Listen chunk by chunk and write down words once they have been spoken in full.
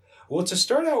Well, to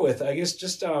start out with, I guess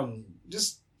just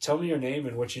tell me your name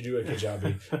and what you do at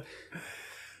Kajabi.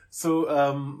 So,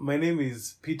 my name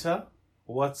is Peter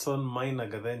Watson Maina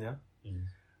Gadenya. Mm.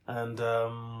 And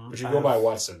but you go by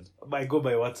Watson. I go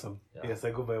by Watson. Yeah. Yes,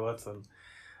 I go by Watson.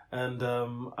 And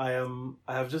I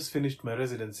have just finished my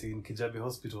residency in Kijabe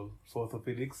Hospital for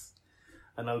orthopedics,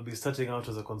 and I'll be starting out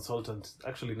as a consultant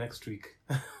actually next week.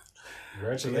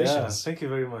 Congratulations! Yeah, thank you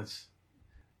very much.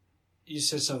 You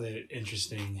said something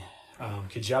interesting,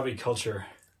 Kajabi culture.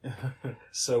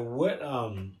 So, what?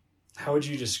 How would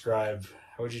you describe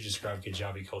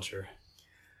Kajabi culture?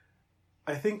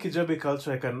 I think Kijabe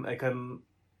culture.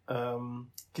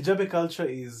 Kijabe culture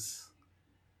is,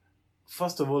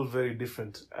 first of all, very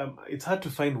different. It's hard to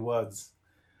find words.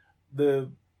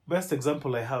 The best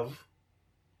example I have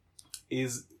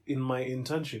is in my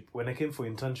internship. When I came for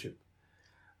internship,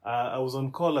 I was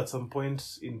on call at some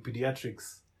point in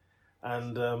pediatrics,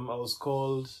 and I was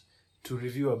called to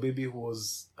review a baby who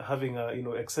was having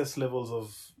excess levels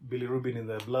of bilirubin in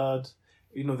their blood.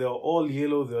 They were all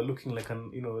yellow. They were looking like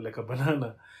a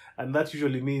banana, and that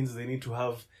usually means they need to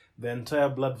have the entire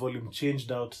blood volume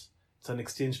changed out. It's an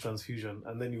exchange transfusion,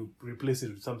 and then you replace it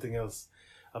with something else.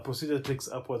 A procedure takes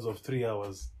upwards of 3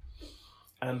 hours,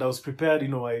 and I was prepared.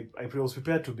 I was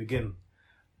prepared to begin,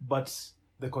 but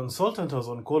the consultant I was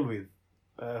on call with,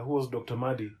 who was Dr.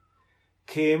 Madi,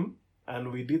 came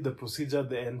and we did the procedure,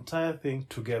 the entire thing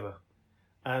together,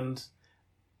 and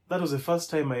that was the first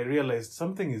time I realized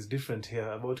something is different here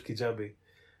about Kijabe.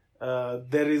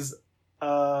 There is,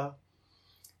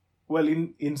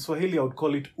 in Swahili I would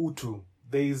call it utu.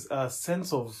 There is a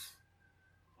sense of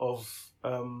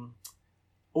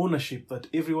ownership that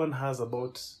everyone has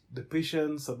about the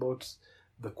patients, about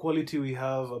the quality we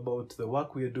have, about the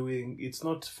work we are doing. It's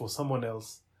not for someone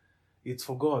else. It's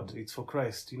for God. It's for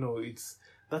Christ.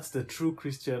 That's the true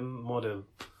Christian model.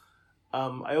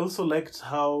 I also liked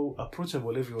how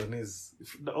approachable everyone is,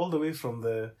 all the way from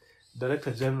the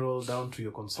Director General down to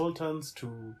your consultants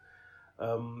to,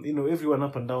 everyone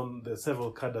up and down the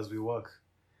several cadres we work.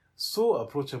 So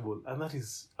approachable, and that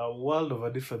is a world of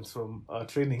a difference from our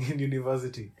training in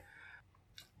university.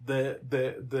 The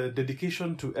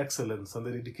dedication to excellence and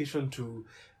the dedication to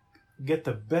get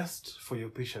the best for your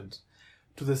patient,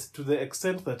 to the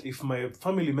extent that if my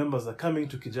family members are coming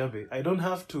to Kijabe, I don't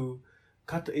have to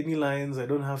cut any lines. I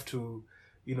don't have to,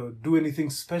 do anything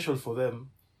special for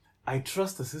them. I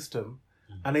trust the system,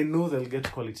 and I know they'll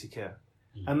get quality care,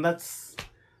 and that's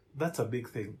a big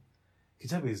thing.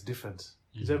 Kijabe is different.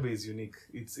 Kijabe is unique.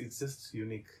 It's just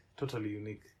unique, totally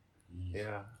unique.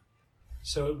 Yeah.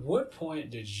 So, at what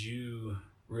point did you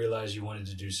realize you wanted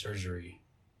to do surgery?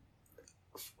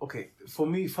 Okay, for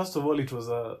me, first of all, it was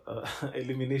a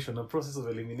process of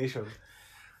elimination.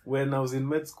 When I was in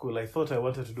med school, I thought I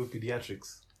wanted to do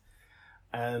pediatrics.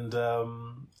 And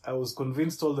I was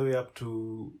convinced all the way up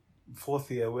to 4th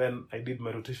year when I did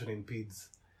my rotation in peds.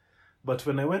 But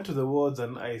when I went to the wards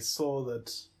and I saw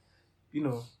that,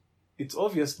 it's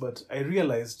obvious, but I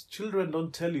realized children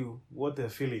don't tell you what they're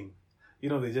feeling.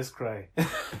 They just cry.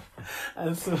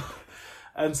 and so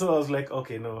I was like,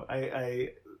 okay, no,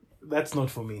 I that's not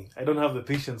for me. I don't have the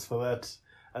patience for that.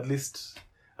 At least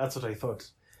that's what I thought.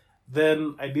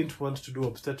 Then I didn't want to do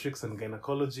obstetrics and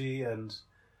gynecology, and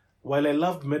while I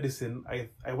loved medicine,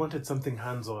 I wanted something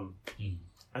hands-on.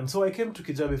 And so I came to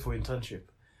Kijabe for internship.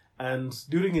 And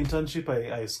during internship,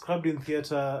 I scrubbed in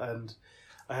theater, and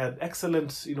I had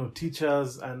excellent,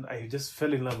 teachers, and I just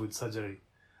fell in love with surgery.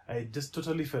 I just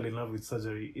totally fell in love with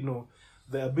surgery.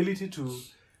 The ability to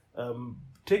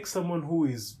take someone who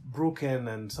is broken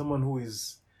and someone who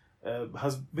is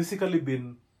has basically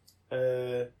been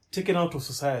taken out of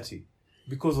society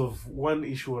because of one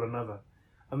issue or another,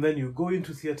 and then you go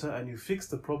into theater and you fix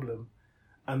the problem,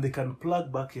 and they can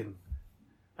plug back in.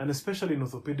 And especially in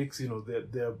orthopedics,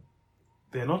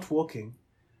 they're not walking.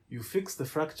 You fix the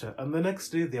fracture, and the next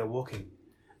day they are walking,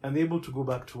 and they're able to go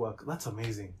back to work. That's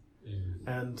amazing.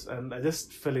 And I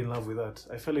just fell in love with that.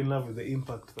 I fell in love with the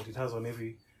impact that it has on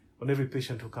every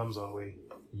patient who comes our way.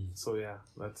 So yeah,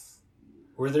 that's.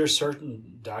 Were there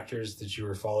certain doctors that you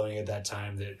were following at that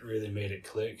time that really made it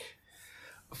click?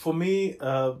 For me,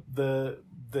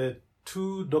 the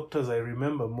two doctors I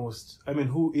remember most,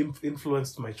 who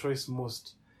influenced my choice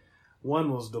most,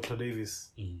 one was Dr.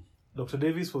 Davis. Dr.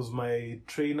 Davis was my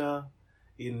trainer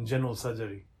in general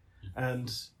surgery.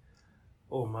 And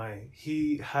oh my,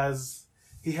 he has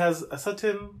a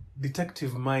certain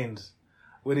detective mind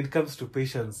when it comes to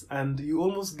patients, and you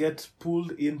almost get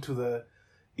pulled into the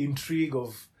intrigue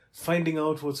of finding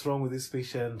out what's wrong with this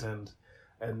patient and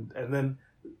then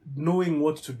knowing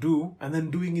what to do and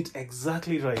then doing it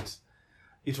exactly right.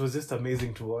 it was just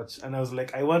amazing to watch. And I was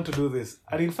like, I want to do this.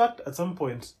 And in fact, at some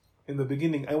point in the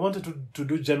beginning, I wanted to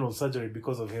do general surgery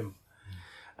because of him.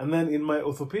 And then in my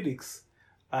orthopedics,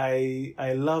 I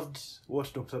loved what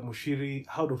how Dr.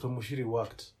 Mushiri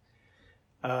worked.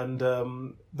 And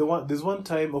there's one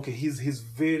time, okay, he's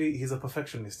a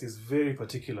perfectionist. He's very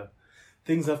particular.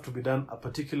 Things have to be done a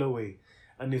particular way.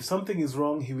 And if something is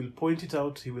wrong, he will point it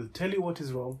out. He will tell you what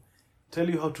is wrong, tell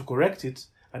you how to correct it,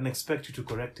 and expect you to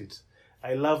correct it.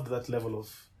 I loved that level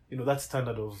of, that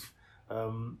standard of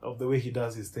the way he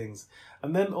does his things.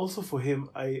 And then also for him,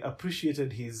 I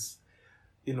appreciated his,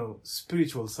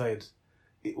 spiritual side.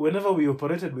 Whenever we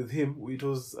operated with him, it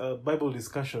was a Bible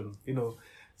discussion,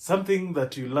 something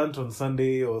that you learnt on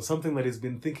Sunday or something that he's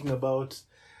been thinking about,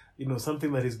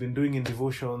 something that he's been doing in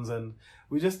devotions, and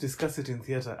we just discussed it in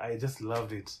theater. I just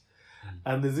loved it.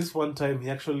 And there's this one time he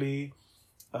actually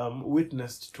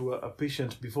witnessed to a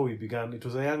patient before we began. It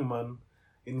was a young man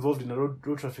involved in a road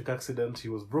traffic accident. He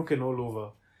was broken all over,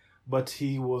 but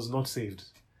he was not saved.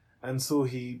 And so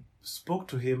he spoke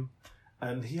to him,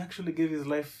 and he actually gave his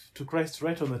life to Christ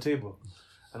right on the table.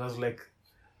 And I was like,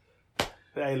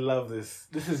 I love this.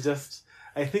 This is just,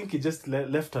 I think it just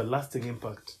left a lasting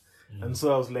impact. And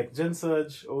so I was like, Gen Surg,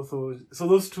 Ortho. So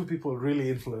those two people really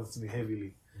influenced me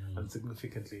heavily and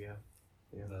significantly,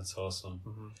 yeah. That's awesome.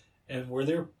 Mm-hmm. And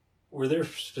were there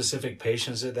specific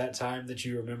patients at that time that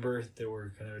you remember that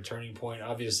were kind of a turning point?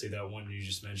 Obviously, that one you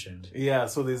just mentioned. Yeah,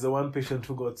 so there's the one patient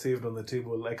who got saved on the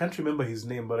table. I can't remember his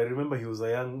name, but I remember he was a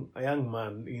young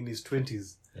man in his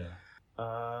 20s.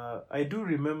 Yeah. I do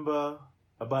remember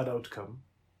a bad outcome.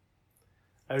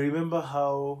 I remember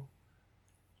how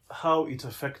it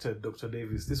affected Dr.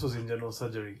 Davis. This was in general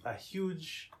surgery, a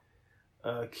huge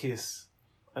case.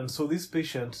 And so this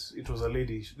patient, it was a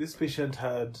lady, this patient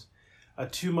had a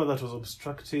tumor that was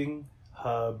obstructing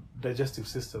her digestive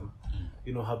system,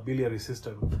 her biliary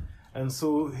system. And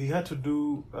so he had to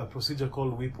do a procedure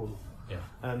called Whipple. Yeah.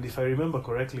 And if I remember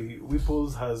correctly,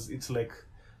 Whipple's it's like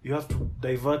you have to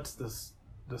divert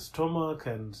the stomach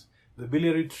and the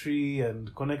biliary tree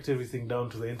and connect everything down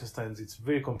to the intestines. It's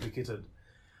very complicated.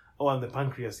 Oh, and the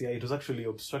pancreas. Yeah, it was actually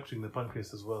obstructing the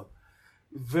pancreas as well.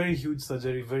 Very huge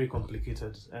surgery, very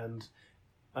complicated, and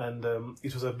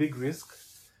it was a big risk.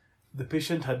 The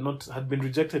patient had been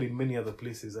rejected in many other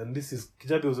places, and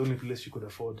Kijabe was the only place she could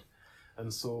afford.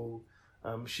 And so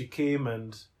she came,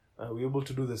 and we were able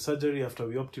to do the surgery after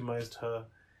we optimized her.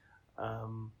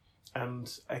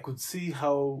 And I could see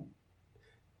how,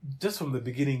 just from the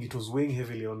beginning, it was weighing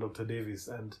heavily on Dr. Davis.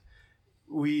 And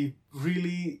we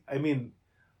really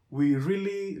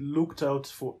looked out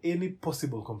for any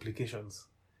possible complications.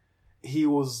 He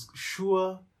was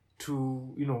sure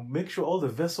to, make sure all the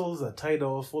vessels are tied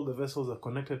off, all the vessels are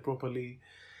connected properly.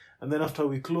 And then after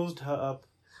we closed her up,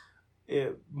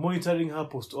 monitoring her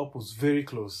post-op was very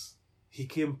close. He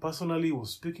came personally,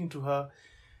 was speaking to her.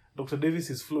 Dr. Davis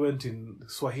is fluent in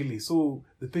Swahili, so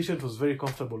the patient was very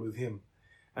comfortable with him.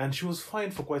 And she was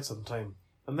fine for quite some time.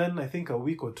 And then I think a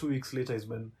week or 2 weeks later is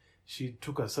when she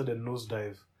took a sudden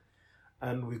nosedive.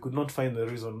 And we could not find the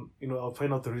reason, I'll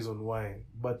find out the reason why.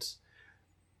 But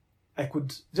I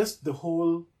could, just the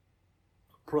whole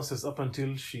process up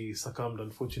until she succumbed,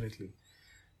 unfortunately.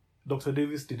 Dr.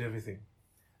 Davis did everything.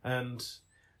 And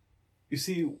you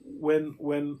see,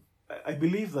 when I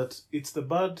believe that it's the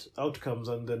bad outcomes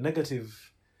and the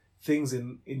negative things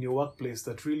in your workplace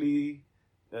that really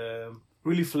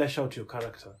flesh out your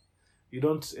character. You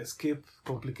don't escape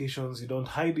complications. You don't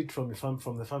hide it from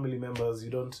the family members.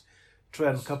 You don't try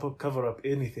and cover up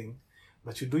anything,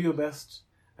 but you do your best,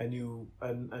 and you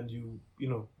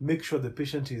make sure the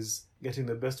patient is getting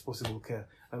the best possible care.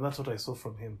 And that's what I saw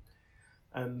from him.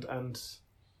 And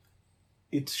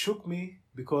it shook me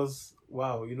because,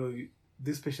 wow,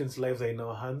 these patients' lives are in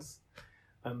our hands,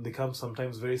 and they come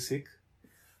sometimes very sick.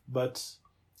 But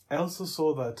I also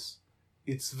saw that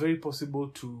it's very possible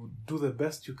to do the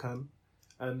best you can,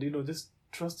 and just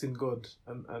trust in God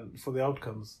and for the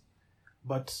outcomes.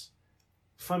 But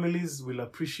families will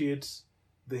appreciate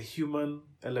the human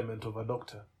element of a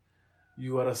doctor.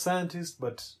 You are a scientist,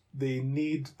 but they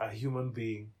need a human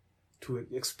being to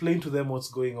explain to them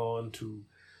what's going on, to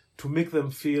make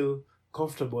them feel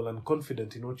comfortable and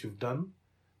confident in what you've done,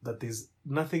 that there's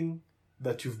nothing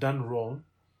that you've done wrong,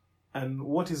 and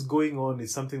what is going on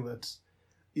is something that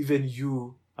even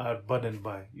you are burdened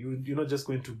by. You're not just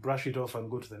going to brush it off and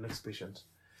go to the next patient.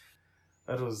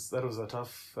 That was a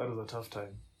tough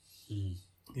time.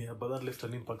 Yeah, but that left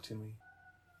an impact in me.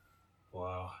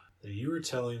 Wow. You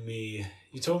told me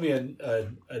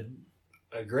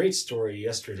a great story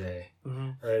yesterday,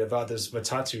 right, about this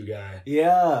Matatu guy.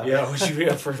 Yeah. Yeah, would you be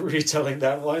up for retelling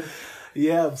that one?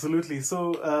 Yeah, absolutely.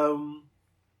 So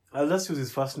I'll just use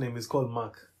his first name. He's called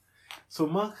Mark. So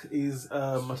Mark is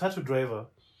a Matatu driver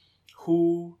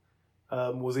who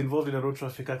was involved in a road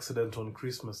traffic accident on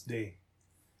Christmas Day.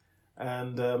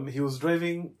 And he was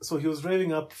driving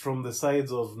up from the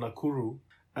sides of Nakuru,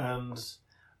 and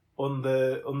on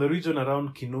the region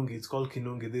around Kinungi, it's called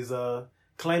Kinungi, there's a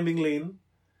climbing lane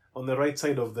on the right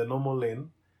side of the normal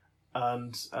lane,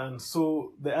 and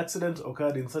so the accident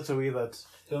occurred in such a way that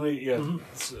So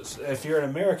if you're in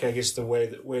America, I guess the way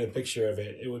to picture of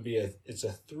it would be it's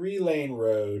a 3-lane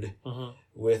road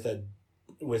with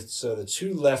so the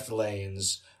 2 left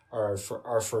lanes are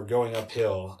for going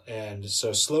uphill, and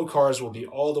so slow cars will be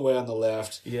all the way on the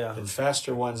left, and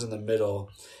faster ones in the middle,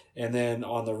 and then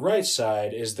on the right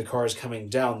side is the cars coming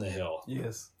down the hill.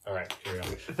 Yes. All right, carry on.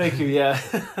 Thank you. Yeah.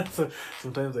 So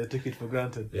sometimes I take it for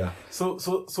granted. Yeah. So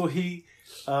he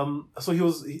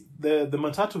was the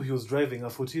Matatu he was driving, a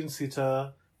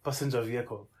 14-seater passenger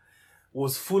vehicle,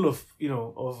 was full of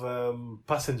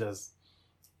passengers,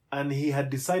 and he had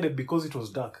decided, because it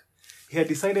was dark, he had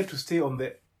decided to stay on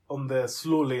the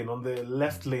slow lane, on the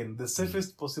left lane, the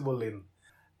safest possible lane.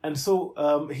 And so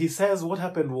he says what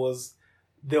happened was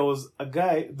there was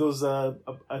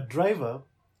a driver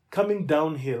coming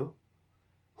downhill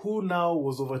who now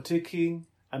was overtaking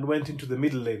and went into the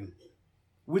middle lane,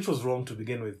 which was wrong to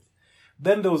begin with.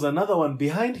 Then there was another one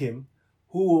behind him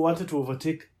who wanted to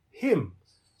overtake him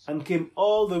and came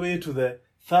all the way to the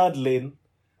third lane,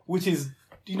 which is,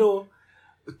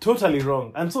 totally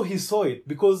wrong. And so he saw it,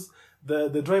 because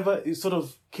the driver sort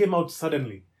of came out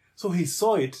suddenly. So he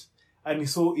saw it, and he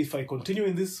saw, if I continue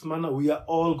in this manner, we are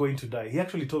all going to die. He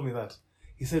actually told me that.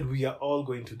 He said, we are all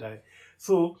going to die.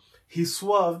 So he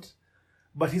swerved,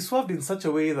 but he swerved in such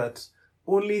a way that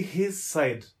only his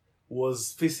side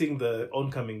was facing the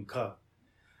oncoming car.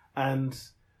 And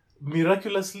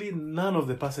miraculously, none of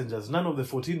the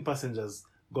 14 passengers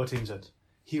got injured.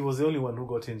 He was the only one who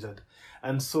got injured.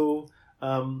 And so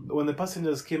when the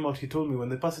passengers came out, he told me, when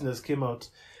the passengers came out,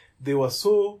 they were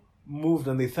so moved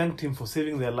and they thanked him for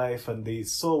saving their life, and they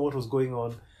saw what was going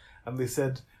on, and they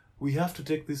said, we have to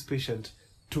take this patient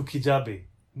to Kijabe,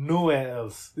 nowhere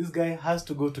else. This guy has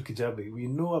to go to Kijabe. We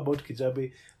know about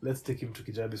Kijabe. Let's take him to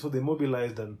Kijabe. So they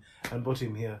mobilized and brought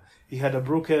him here. He had a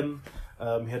broken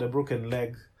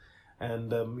leg,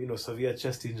 and severe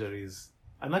chest injuries.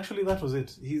 And actually, that was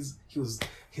it. He's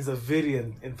a very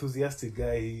enthusiastic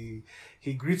guy.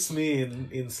 He greets me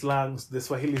in slang, the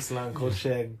Swahili slang called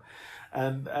sheng,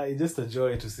 and I just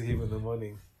enjoy to see him in the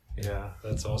morning. Yeah,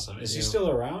 that's awesome. Is he still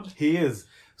around? He is.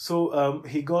 So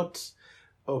he got.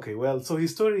 Okay, well, so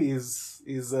his story is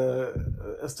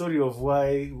a story of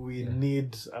why we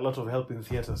need a lot of help in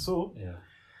theater. So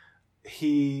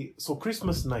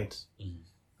Christmas night,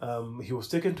 he was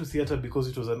taken to theater because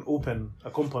it was an open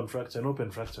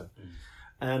fracture,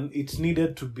 and it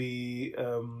needed to be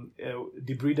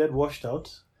debrided, washed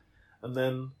out, and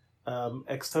then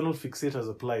external fixators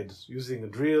applied using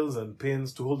drills and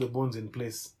pins to hold the bones in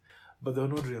place. But there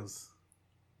were no drills.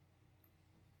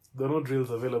 There were no drills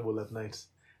available at night.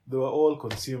 They were all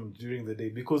consumed during the day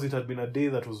because it had been a day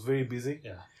that was very busy.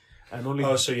 Yeah. And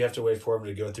only so you have to wait for him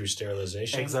to go through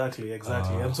sterilization? Exactly.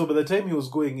 And so by the time he was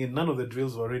going in, none of the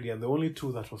drills were ready, and there were only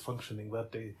 2 that were functioning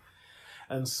that day.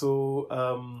 And so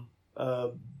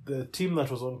the team that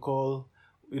was on call,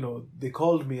 they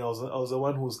called me. I was the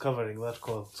one who was covering that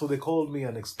call. So they called me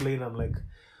and explained. I'm like,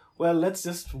 well, let's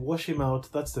just wash him out.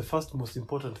 That's the first most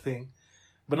important thing.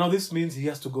 But now this means he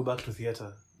has to go back to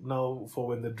theater. Now, for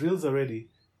when the drills are ready,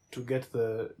 to get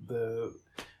the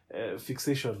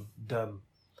fixation done.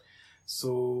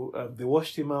 So they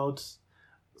washed him out.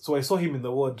 So I saw him in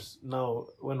the ward now.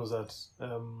 When was that?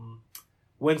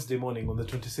 Wednesday morning on the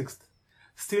 26th.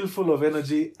 Still full of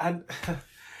energy. And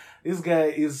this guy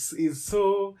is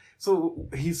so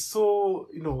he's so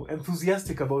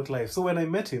enthusiastic about life. So when I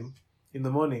met him in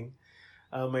the morning,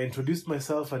 I introduced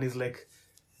myself, and he's like,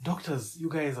 doctors, you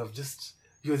guys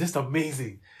you're just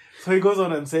amazing. So he goes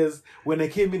on and says, when I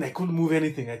came in, I couldn't move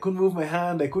anything. I couldn't move my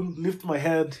hand. I couldn't lift my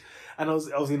head. And I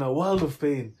was in a world of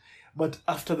pain. But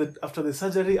after the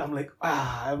surgery, I'm like,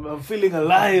 I'm feeling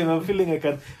alive. I'm feeling I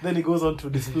can. Then he goes on to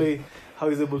display how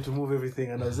he's able to move everything.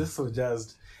 And I was just so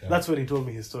jazzed. Yeah. That's when he told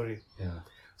me his story. Yeah.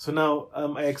 So now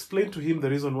I explained to him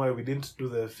the reason why we didn't do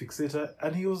the fixator.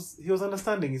 And he was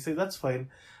understanding. He said, that's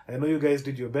fine. I know you guys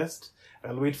did your best.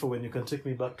 I'll wait for when you can take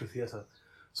me back to theater.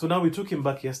 So now we took him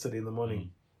back yesterday in the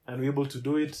morning. And we were able to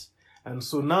do it. And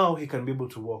so now he can be able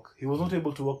to walk. He was not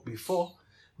able to walk before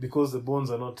because the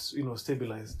bones are not,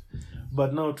 stabilized.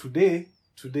 But now today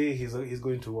he's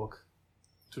going to walk.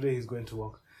 Today he's going to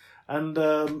walk. And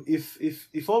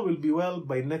if all will be well,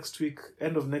 by next week,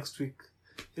 end of next week,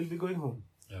 he'll be going home.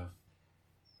 Yeah.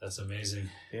 That's amazing.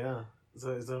 Yeah.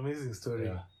 So it's an amazing story.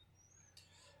 Yeah.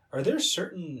 Are there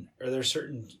certain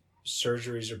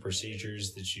surgeries or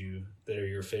procedures that are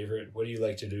your favorite? What do you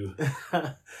like to do?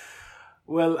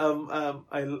 Well,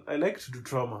 I like to do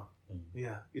trauma.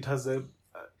 Yeah, it has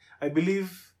I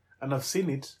believe, and I've seen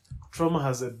it, trauma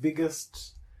has the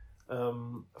biggest,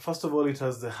 first of all, it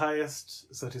has the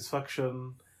highest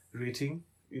satisfaction rating.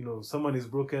 Someone is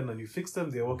broken and you fix them,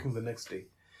 they're walking the next day.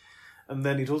 And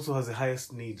then it also has the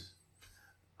highest need.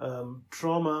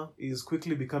 Trauma is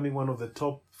quickly becoming one of the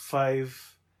top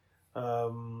 5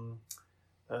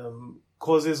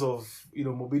 causes of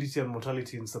morbidity and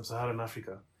mortality in sub-Saharan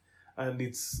Africa. And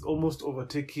it's almost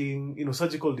overtaking,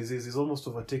 surgical disease is almost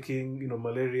overtaking,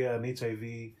 malaria and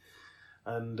HIV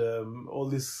and all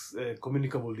these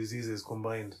communicable diseases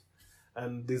combined.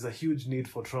 And there's a huge need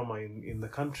for trauma in the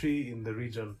country, in the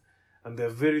region. And there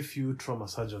are very few trauma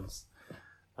surgeons.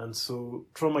 And so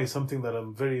trauma is something that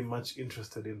I'm very much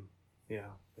interested in. Yeah.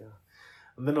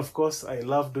 And then, of course, I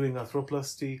love doing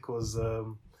arthroplasty because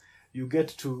you get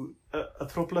to...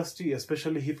 arthroplasty,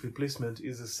 especially hip replacement,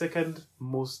 is the second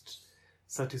most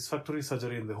satisfactory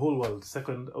surgery in the whole world,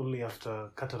 second only after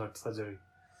cataract surgery.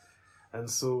 And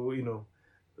so,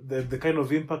 the kind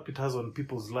of impact it has on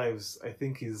people's lives, I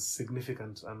think, is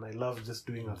significant. And I love just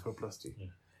doing arthroplasty.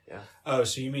 Yeah. Oh,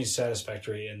 so you mean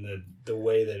satisfactory in the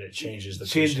way that it changes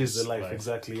the life,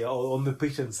 exactly. On the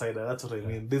patient side, that's what I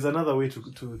mean. There's another way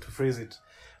to phrase it,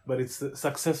 but it's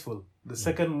successful. The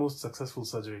second most successful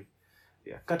surgery.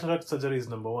 Yeah, cataract surgery is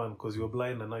number 1 because you're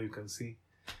blind and now you can see.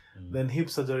 Then hip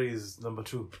surgery is number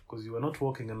 2 because you are not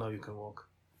walking and now you can walk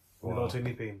without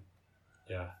any pain.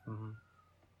 Yeah. Mm-hmm.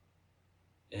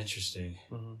 Interesting.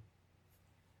 Mm-hmm.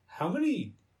 How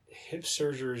many hip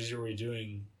surgeries are we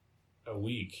doing a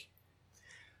week?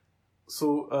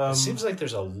 So it seems like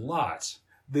there's a lot.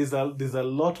 There's a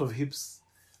lot of hips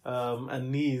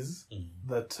and knees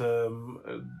that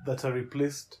are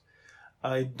replaced.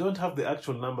 I don't have the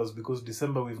actual numbers because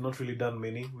December we've not really done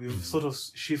many. We've sort of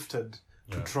shifted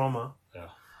to trauma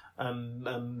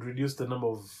and reduced the number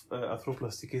of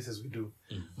arthroplasty cases we do.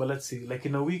 But let's see, like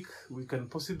in a week we can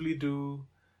possibly do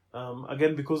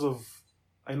again, because of,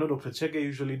 I know Dr. Chege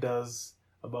usually does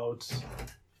about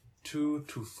 2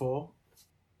 to 4,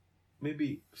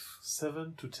 maybe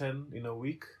 7 to 10 in a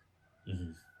week.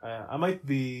 I might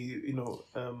be,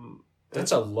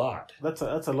 that's a lot. That's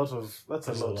a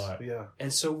lot. Yeah.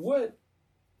 And so what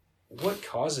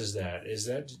causes that? Is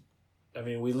that, I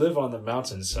mean, we live on the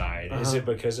mountainside. Is it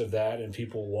because of that and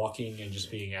people walking and just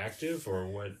being active, or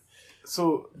what?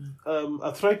 So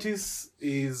arthritis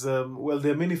is, there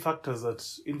are many factors that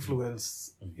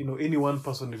influence, any one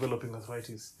person developing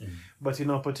arthritis. But in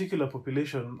our particular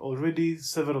population, already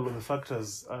several of the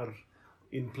factors are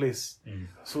in place.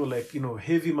 So like,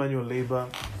 heavy manual labor,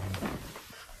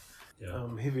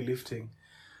 heavy lifting,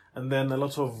 and then a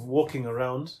lot of walking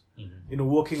around,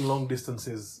 walking long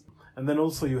distances. And then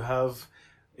also you have,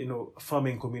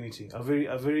 farming community, a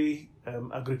very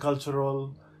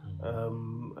agricultural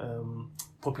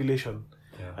population.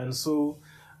 And so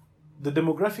the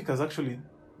demographic has actually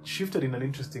shifted in an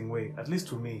interesting way, at least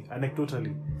to me,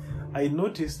 anecdotally. I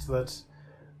noticed that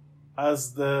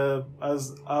as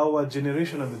our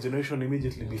generation and the generation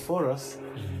immediately before us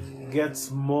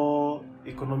gets more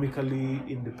economically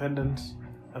independent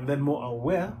and then more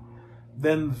aware,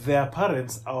 then their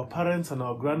parents, our parents and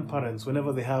our grandparents,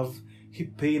 whenever they have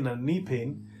hip pain and knee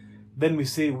pain, then we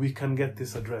say we can get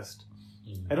this addressed.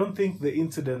 I don't think the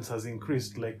incidence has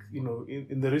increased, like,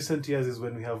 in the recent years is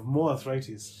when we have more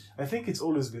arthritis. I think it's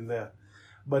always been there.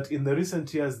 But in the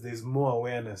recent years, there's more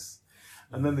awareness.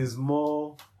 And then there's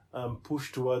more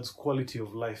push towards quality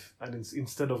of life. And it's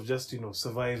instead of just,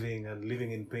 surviving and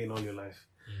living in pain all your life.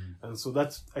 And so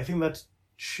I think that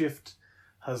shift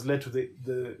has led to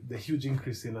the huge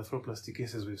increase in arthroplasty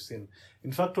cases we've seen.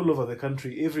 In fact, all over the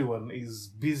country, everyone is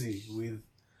busy with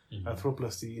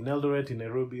arthroplasty in Eldoret, in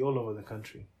Nairobi, all over the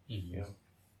country.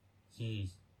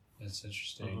 That's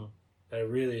interesting. That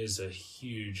really is a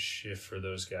huge shift for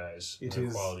those guys.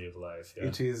 Their quality of life. Yeah.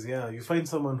 It is, yeah. You find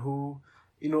someone who,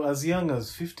 as young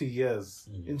as 50 years,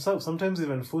 sometimes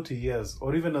even 40 years,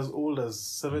 or even as old as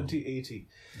 70, 80,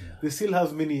 they still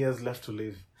have many years left to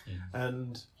live.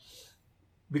 And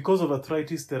because of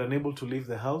arthritis, they're unable to leave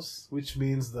the house, which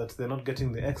means that they're not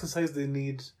getting the exercise they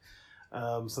need.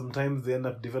 Sometimes they end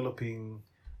up developing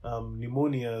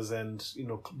pneumonias and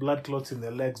blood clots in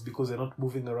their legs because they're not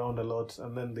moving around a lot,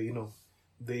 and then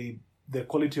their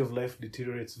quality of life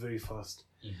deteriorates very fast.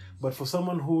 Mm-hmm. But for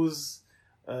someone who's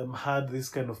had this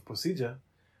kind of procedure,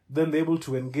 then they're able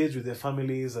to engage with their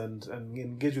families and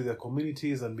engage with their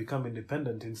communities and become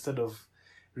independent instead of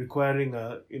requiring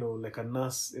like a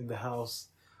nurse in the house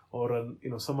or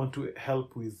someone to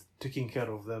help with taking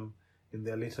care of them in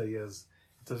their later years.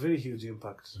 It's a very huge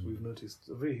impact. Mm-hmm. We've noticed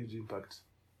a very huge impact.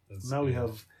 Now we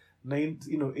have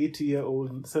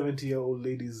 80-year-old, 70-year-old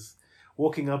ladies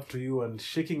walking up to you and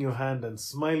shaking your hand and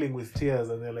smiling with tears,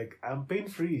 and they're like, "I'm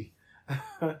pain-free."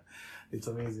 It's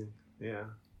amazing. Yeah.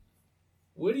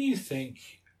 What do you think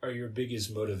are your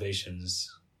biggest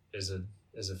motivations as a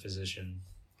physician,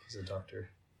 as a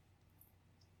doctor?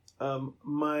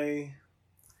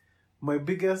 My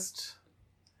biggest,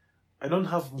 I don't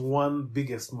have one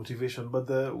biggest motivation, but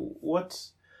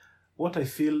what I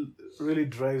feel really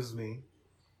drives me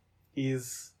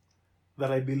is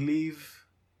that I believe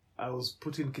I was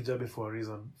put in Kijabe for a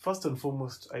reason. First and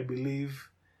foremost, I believe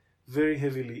very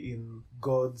heavily in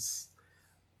God's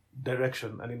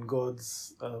direction and in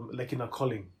God's, like in a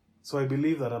calling. So I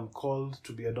believe that I'm called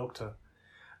to be a doctor.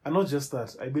 And not just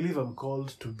that, I believe I'm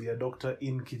called to be a doctor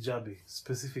in Kijabe,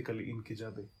 specifically in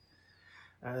Kijabe.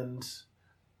 And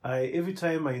every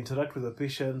time I interact with a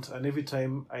patient and every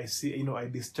time I see, I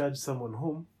discharge someone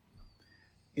home,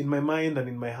 in my mind and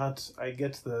in my heart, I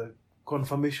get the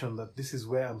confirmation that this is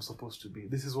where I'm supposed to be.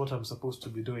 This is what I'm supposed to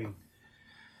be doing.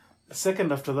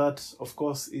 Second after that, of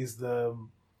course, is the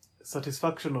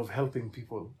satisfaction of helping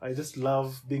people. I just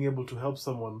love being able to help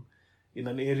someone in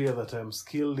an area that I'm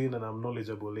skilled in and I'm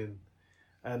knowledgeable in.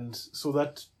 And so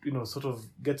that, sort of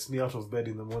gets me out of bed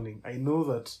in the morning. I know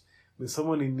that there's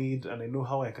someone in need and I know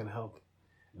how I can help.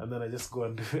 And then I just go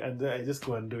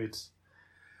and do it.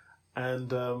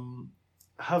 And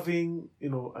having,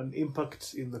 an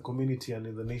impact in the community and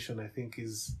in the nation, I think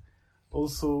is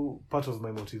also part of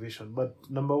my motivation. But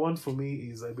number one for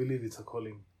me is I believe it's a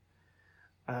calling.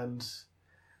 And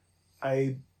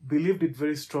I believed it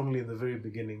very strongly in the very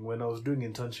beginning when I was doing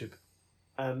internship.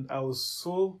 And I was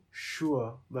so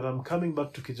sure that I'm coming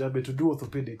back to Kijabe to do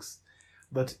orthopedics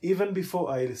that even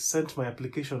before I sent my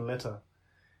application letter,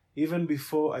 even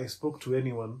before I spoke to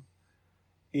anyone,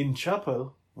 in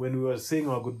chapel, when we were saying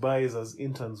our goodbyes as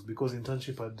interns because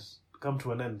internship had come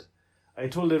to an end, I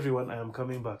told everyone I am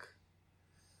coming back.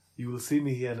 You will see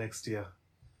me here next year.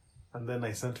 And then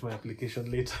I sent my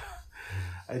application later.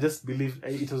 I just believe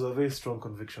it was a very strong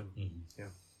conviction. Mm-hmm. Yeah.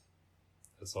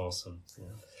 That's awesome.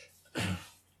 Yeah.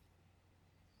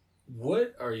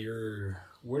 What are your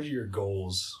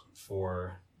goals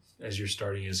for as you're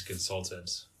starting as a consultant?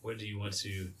 What do you want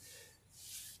to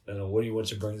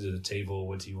bring to the table?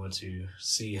 What do you want to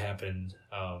see happen?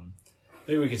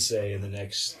 Maybe we could say in the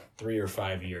next 3 or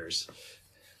 5 years.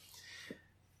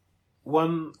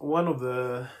 One of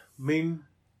the main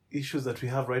issues that we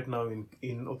have right now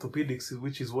in orthopedics,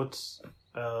 which is what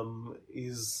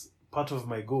is part of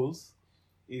my goals,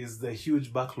 is the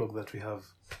huge backlog that we have.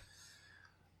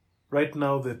 Right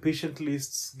now, the patient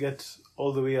lists get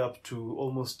all the way up to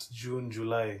almost June,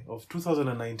 July of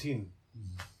 2019.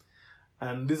 Mm-hmm.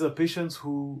 And these are patients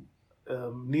who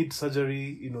need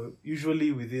surgery,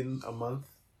 usually within a month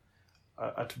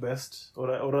at best, or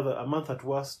rather a month at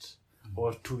worst,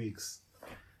 or 2 weeks.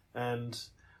 And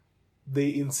they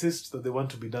insist that they want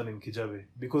to be done in Kijabe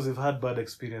because they've had bad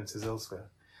experiences elsewhere.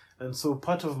 And so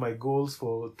part of my goals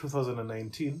for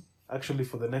 2019, actually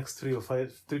for the next 3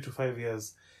 to 5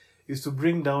 years, is to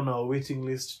bring down our waiting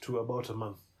list to about a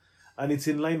month. And it's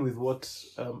in line with what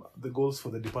the goals for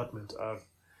the department are.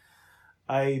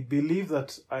 I believe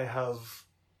that I have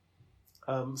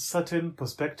certain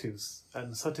perspectives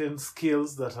and certain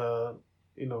skills that are,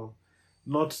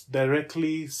 not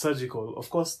directly surgical. Of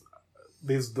course,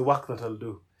 there's the work that I'll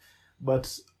do.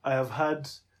 But I have had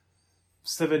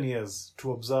 7 years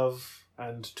to observe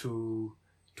and to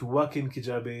work in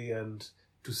Kijabe and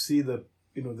to see the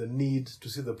need, to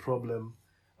see the problem.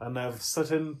 And I have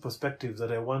certain perspectives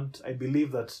that I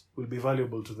believe that will be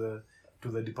valuable to the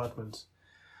department.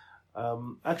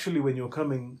 Actually, when you're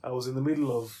coming, I was in the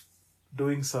middle of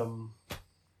doing some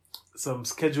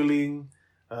scheduling,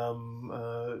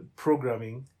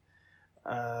 programming,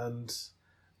 and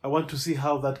I want to see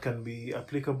how that can be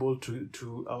applicable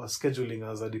to our scheduling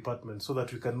as a department so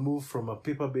that we can move from a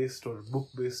paper-based or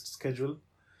book-based schedule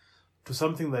to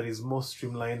something that is more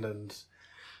streamlined and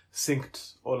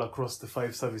synced all across the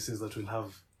 5 services that we'll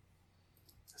have.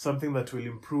 Something that will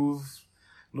improve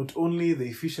not only the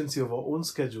efficiency of our own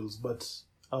schedules, but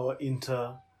our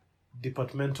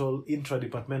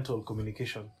intradepartmental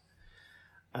communication.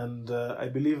 And I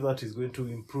believe that is going to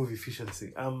improve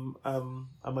efficiency. I'm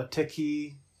a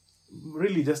techie,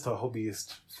 really just a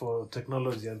hobbyist for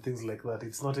technology and things like that.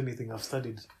 It's not anything I've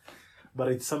studied, but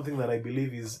it's something that I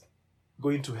believe is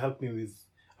going to help me with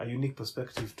a unique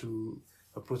perspective to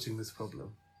approaching this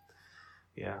problem.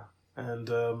 Yeah. And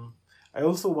I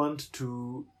also want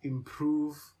to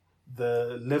improve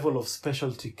the level of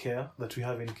specialty care that we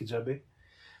have in Kijabe.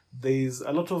 There is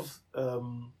a lot of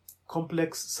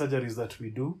complex surgeries that we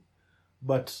do,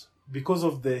 but because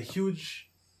of the huge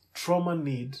trauma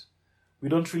need, we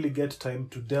don't really get time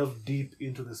to delve deep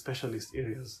into the specialist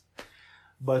areas.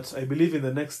 But I believe in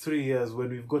the next 3 years, when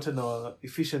we've gotten our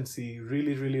efficiency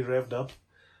really, really revved up,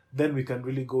 then we can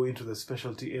really go into the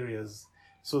specialty areas,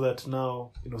 so that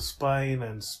now, spine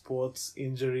and sports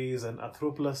injuries and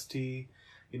arthroplasty,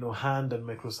 hand and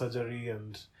microsurgery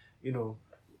and,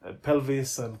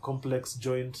 pelvis and complex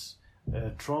joint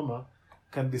trauma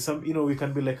can be we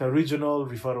can be like a regional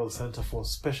referral center for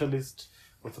specialist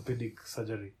orthopedic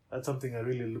surgery. That's something I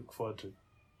really look forward to.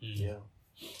 Yeah.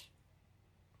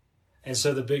 And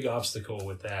so the big obstacle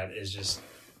with that is just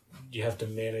you have to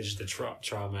manage the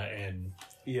trauma and...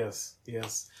 Yes.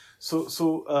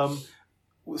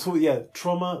 So yeah,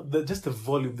 trauma, just the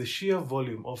volume, the sheer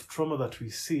volume of trauma that we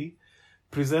see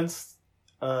presents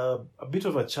a bit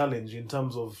of a challenge in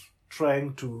terms of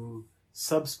trying to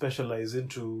subspecialize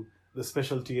into the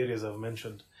specialty areas I've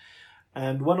mentioned.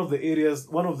 And one of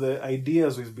the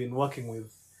ideas we've been working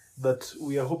with that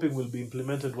we are hoping will be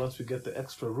implemented once we get the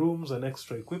extra rooms and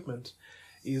extra equipment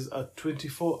is a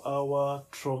 24-hour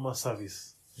trauma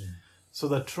service. So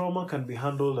that trauma can be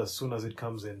handled as soon as it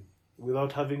comes in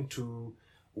without having to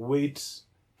wait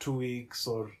 2 weeks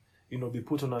or be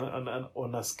put on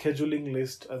a scheduling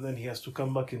list, and then he has to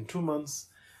come back in 2 months,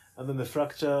 and then the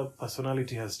fracture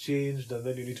personality has changed, and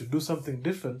then you need to do something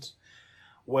different.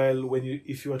 While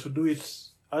if you were to do it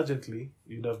urgently,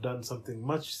 you'd have done something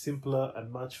much simpler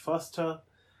and much faster,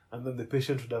 and then the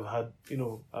patient would have had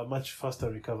a much faster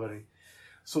recovery.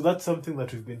 So that's something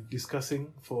that we've been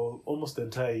discussing for almost the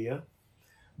entire year,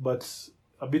 but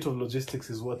a bit of logistics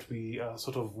is what we are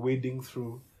sort of wading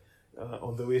through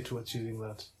on the way to achieving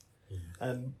that.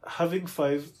 And having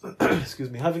 5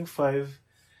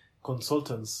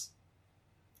 consultants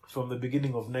from the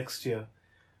beginning of next year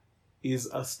is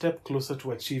a step closer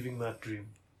to achieving that dream.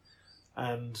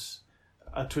 And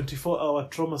a 24-hour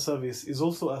trauma service is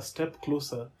also a step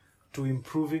closer to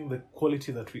improving the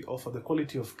quality that we offer, the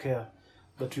quality of care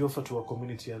that we offer to our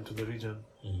community and to the region.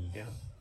 Yeah.